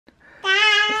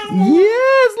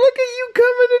Yes, look at you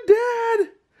coming to Dad.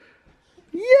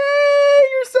 Yay,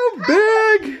 you're so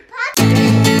big.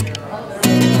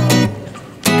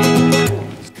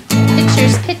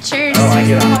 Pictures. Oh, I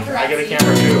get a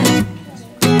camera too.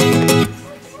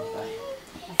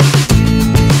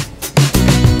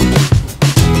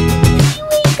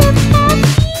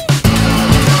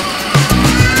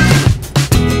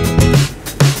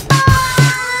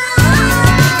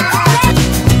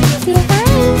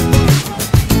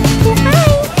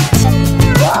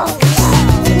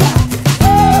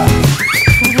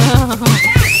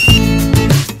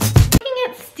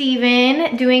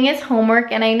 Doing his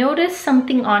homework, and I noticed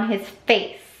something on his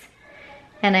face,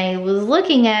 and I was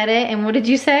looking at it, and what did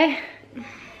you say?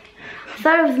 I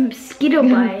thought it was a mosquito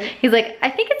bite. He's like,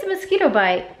 I think it's a mosquito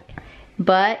bite,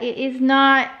 but it is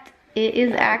not. It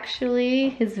is actually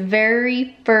his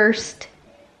very first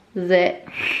zit.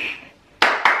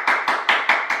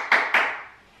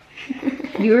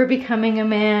 You are becoming a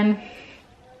man.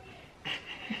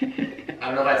 I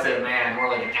don't know if I'd say a man, more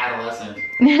like an adolescent.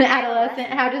 An adolescent.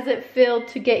 How does it feel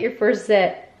to get your first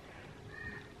zit?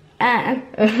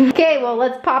 Okay, well,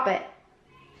 let's pop it.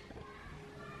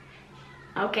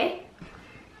 Okay.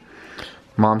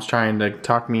 Mom's trying to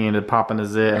talk me into popping a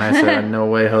zit, and I said, no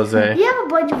way, Jose. You have a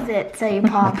bunch of zits that you I'll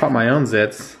pop. pop my own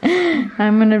zits.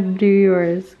 I'm gonna do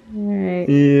yours. All right.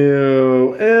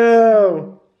 Ew.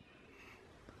 Ew.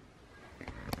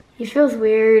 It feels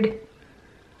weird.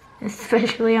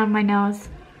 Especially on my nose.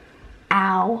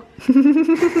 Ow.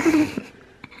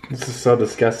 This is so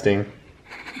disgusting.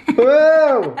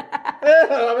 Whoa! Ew,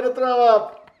 I'm gonna throw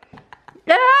up.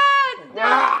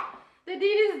 Ah, the deed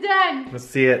is done. Let's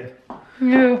see it.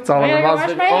 No. It's all over I gotta Mom's wash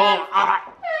face. my hands. Oh,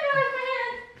 ah.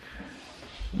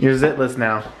 You're zitless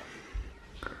now.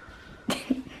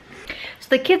 So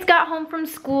the kids got home from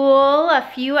school a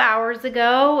few hours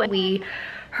ago. We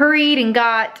hurried and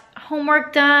got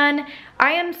homework done.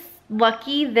 I am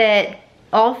lucky that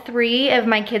all three of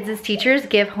my kids' teachers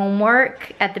give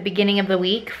homework at the beginning of the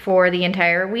week for the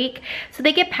entire week. So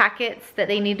they get packets that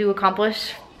they need to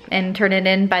accomplish and turn it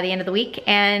in by the end of the week.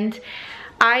 And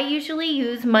I usually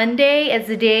use Monday as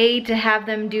a day to have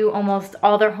them do almost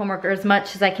all their homework, or as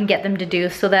much as I can get them to do,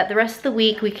 so that the rest of the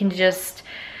week we can just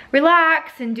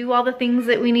relax and do all the things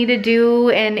that we need to do,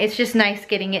 and it's just nice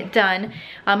getting it done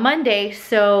on Monday.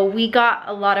 So we got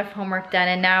a lot of homework done,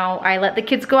 and now I let the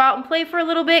kids go out and play for a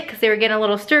little bit because they were getting a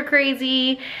little stir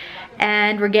crazy,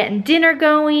 and we're getting dinner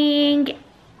going.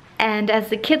 And as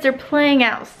the kids are playing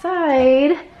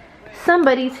outside,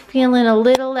 somebody's feeling a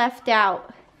little left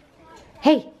out.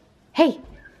 Hey, hey,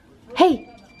 hey,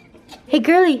 hey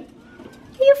girly,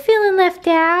 are you feeling left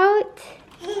out?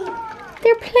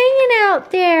 They're playing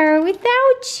out there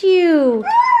without you.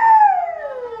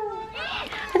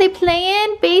 Are they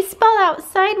playing baseball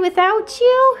outside without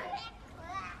you?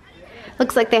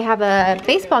 Looks like they have a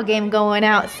baseball game going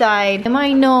outside.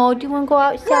 I know. Do you want to go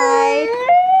outside?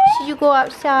 Should you go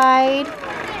outside?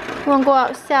 You want to go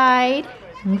outside?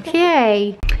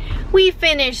 Okay. We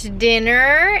finished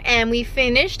dinner and we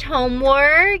finished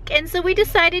homework, and so we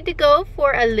decided to go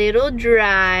for a little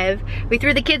drive. We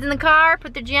threw the kids in the car,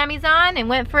 put their jammies on, and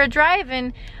went for a drive,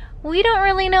 and we don't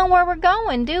really know where we're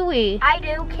going, do we? I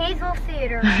do. Kaysville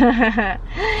Theater.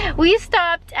 We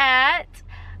stopped at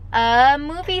a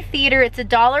movie theater. It's a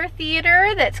dollar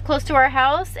theater that's close to our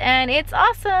house, and it's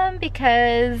awesome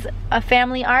because a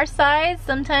family our size,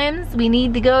 sometimes we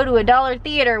need to go to a dollar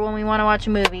theater when we want to watch a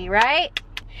movie, right?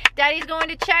 Daddy's going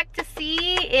to check to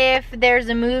see if there's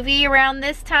a movie around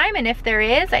this time, and if there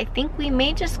is, I think we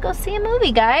may just go see a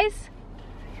movie, guys.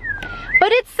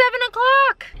 But it's 7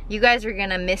 o'clock. You guys are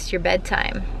gonna miss your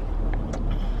bedtime.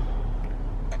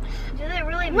 Does it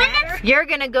really matter? You're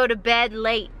gonna go to bed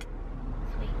late.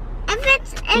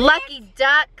 If Lucky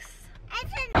ducks.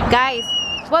 Guys,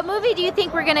 what movie do you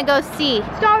think we're gonna go see?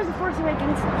 Star Wars: The Force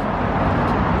Awakens.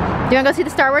 You wanna go see the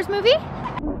Star Wars movie?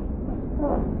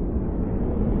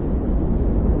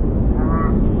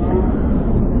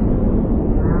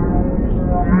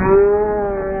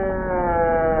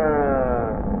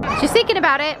 She's thinking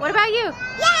about it. What about you?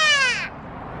 Yeah!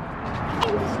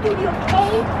 In the Studio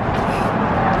A.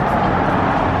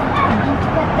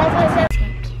 That's what I said.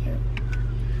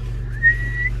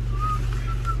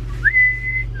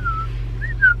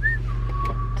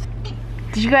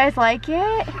 Did you guys like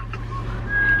it?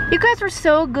 You guys were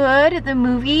so good at the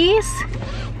movies.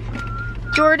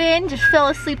 Jordan just fell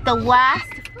asleep the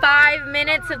last 5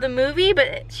 minutes of the movie,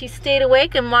 but she stayed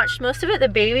awake and watched most of it. The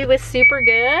baby was super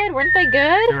good. Weren't they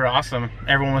good? They were awesome.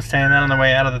 Everyone was saying that on the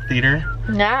way out of the theater.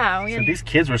 Yeah. So these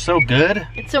kids were so good.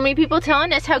 So many people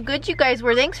telling us how good you guys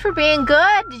were. Thanks for being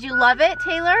good. Did you love it,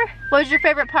 Taylor? What was your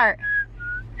favorite part?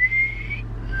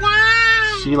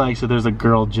 She likes that there's a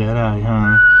girl Jedi,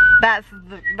 huh? That's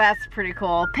pretty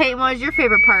cool. Peyton, what was your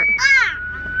favorite part?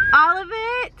 All of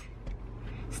it?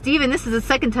 Steven, this is the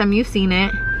second time you've seen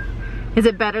it. Is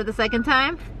it better the second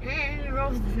time?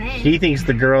 He thinks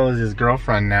the girl is his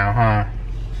girlfriend now, huh?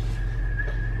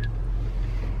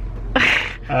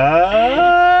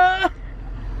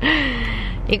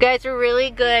 You guys are really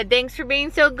good. Thanks for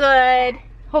being so good.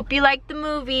 Hope you liked the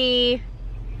movie.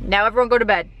 Now everyone go to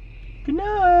bed. Good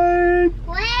night.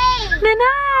 Good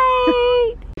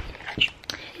night.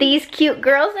 These cute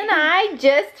girls and I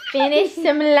just finished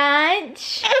some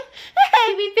lunch.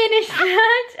 Did we finish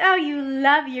lunch? Oh, you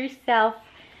love yourself.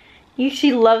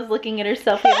 She loves looking at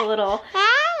herself. We have a little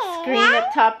screen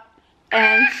up top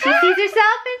and she sees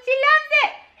herself and she loves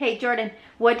it. Hey, Jordan,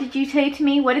 what did you say to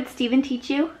me? What did Steven teach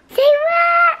you? Say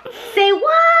what? Say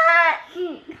what?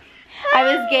 I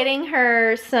was getting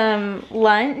her some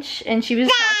lunch and she was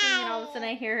talking and all of a sudden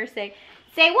I hear her say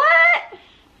what?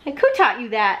 Like, who taught you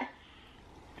that?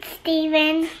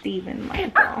 Steven. Steven,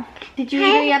 Michael. Did you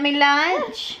eat a yummy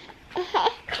lunch?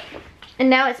 And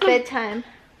now it's bedtime.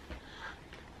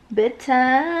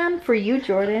 Bedtime for you,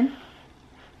 Jordan.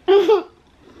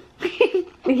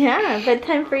 Yeah,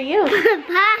 bedtime for you.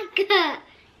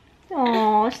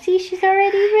 Oh, see, she's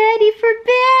already ready for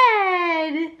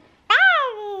bed.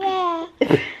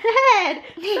 Bed.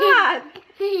 Stop.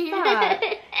 Stop.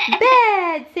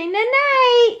 Bed. Say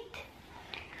night-night.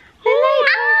 Night-night.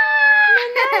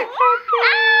 Night-night, Parker.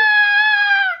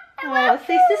 Oh,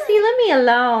 say, Sissy, let me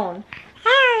alone.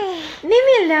 Leave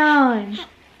me alone.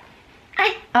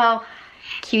 Oh,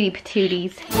 cutie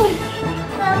patooties.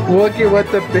 Look at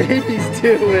what the baby's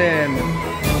doing.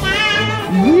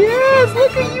 Yes,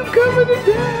 look at you coming to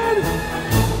Dad.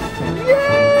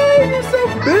 Yay, you're so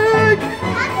big.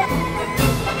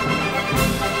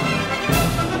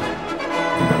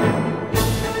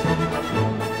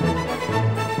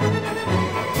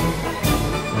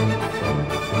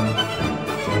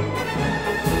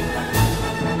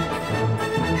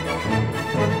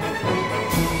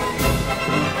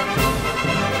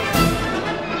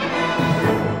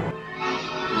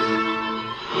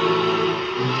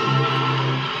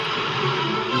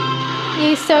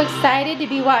 You so excited to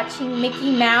be watching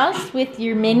Mickey Mouse with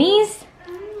your minis?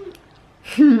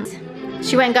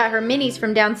 She went and got her minis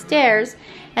from downstairs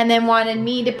and then wanted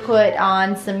me to put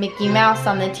on some Mickey Mouse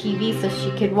on the TV so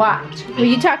she could watch. Were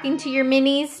you talking to your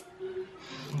minis?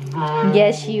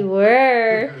 Yes, you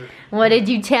were. What did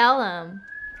you tell them?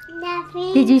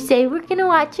 Nothing. Did you say we're gonna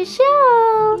watch a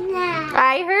show? No.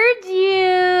 I heard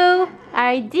you.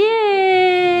 I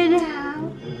did. No.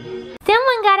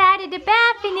 Someone got out of the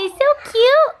bath and is so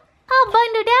cute. All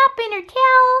bundled up in her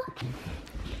towel.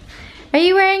 Are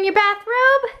you wearing your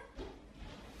bathrobe?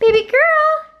 Baby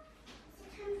girl.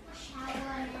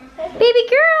 Baby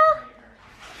girl.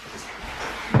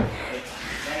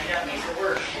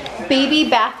 Baby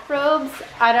bathrobes,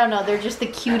 I don't know, they're just the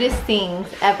cutest things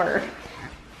ever.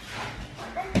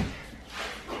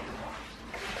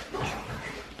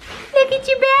 Look at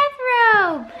your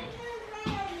bathrobe.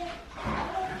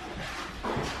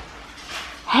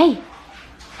 Hey,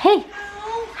 hey,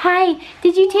 hi,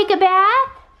 did you take a bath?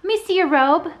 Let me see your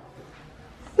robe.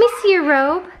 Let me see your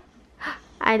robe.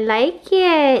 I like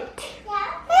it.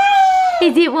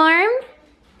 Is it warm?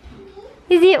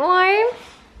 Is it warm?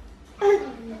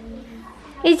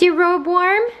 Is your robe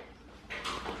warm?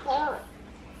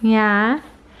 Yeah.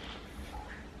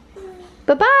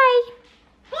 Bye-bye.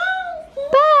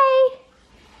 Bye.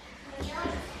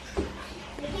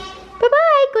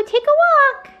 Bye-bye. Go take a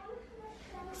walk.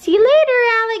 See you later,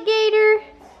 alligator.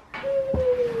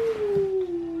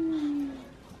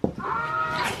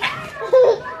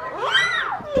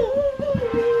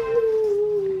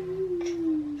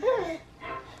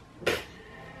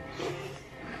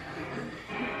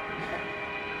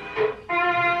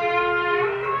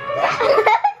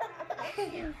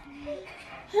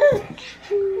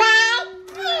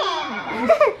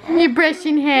 You're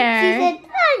brushing hair.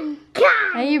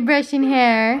 Are you brushing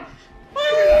hair?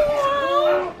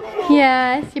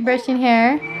 Yes, you're brushing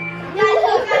hair.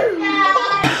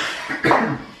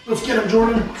 Let's get him,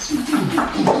 Jordan.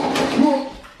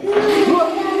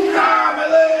 Ah, my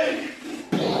leg!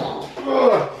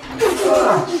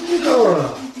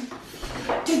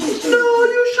 No,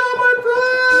 you